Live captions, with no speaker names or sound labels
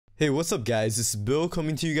Hey, what's up guys, this is Bill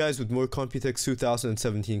coming to you guys with more Computex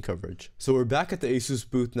 2017 coverage. So we're back at the Asus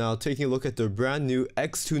booth now, taking a look at their brand new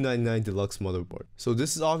X299 Deluxe motherboard. So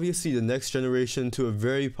this is obviously the next generation to a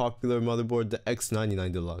very popular motherboard, the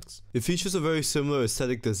X99 Deluxe. It features a very similar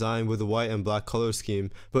aesthetic design with a white and black color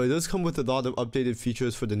scheme, but it does come with a lot of updated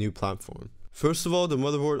features for the new platform. First of all, the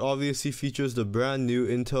motherboard obviously features the brand new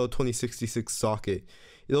Intel 2066 socket.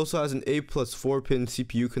 It also has an 8+4-pin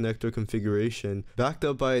CPU connector configuration, backed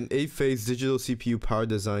up by an 8-phase digital CPU power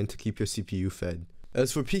design to keep your CPU fed.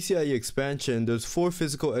 As for PCIe expansion, there's 4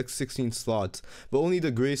 physical X16 slots, but only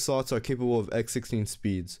the gray slots are capable of X16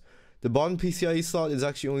 speeds. The bottom PCIe slot is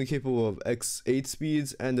actually only capable of X8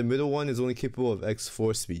 speeds, and the middle one is only capable of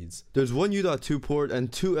X4 speeds. There's one U.2 port and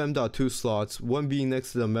 2 M.2 slots, one being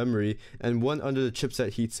next to the memory, and one under the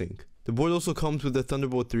chipset heatsink. The board also comes with a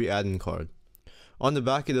Thunderbolt 3 add-in card. On the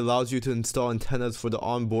back, it allows you to install antennas for the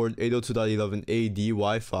onboard 802.11ad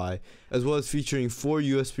Wi-Fi, as well as featuring 4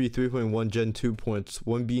 USB 3.1 Gen 2 ports,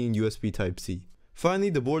 one being USB Type-C.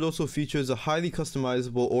 Finally, the board also features a highly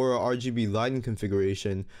customizable Aura RGB lighting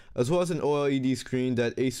configuration, as well as an OLED screen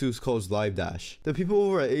that Asus calls Live Dash. The people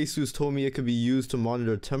over at Asus told me it could be used to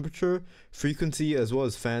monitor temperature, frequency, as well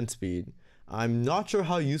as fan speed. I'm not sure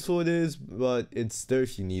how useful it is, but it's there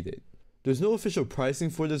if you need it. There's no official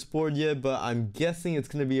pricing for this board yet, but I'm guessing it's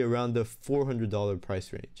going to be around the $400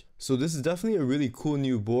 price range. So this is definitely a really cool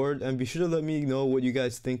new board, and be sure to let me know what you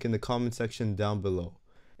guys think in the comment section down below.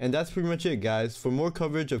 And that's pretty much it guys. For more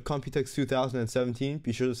coverage of Computex 2017,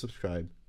 be sure to subscribe.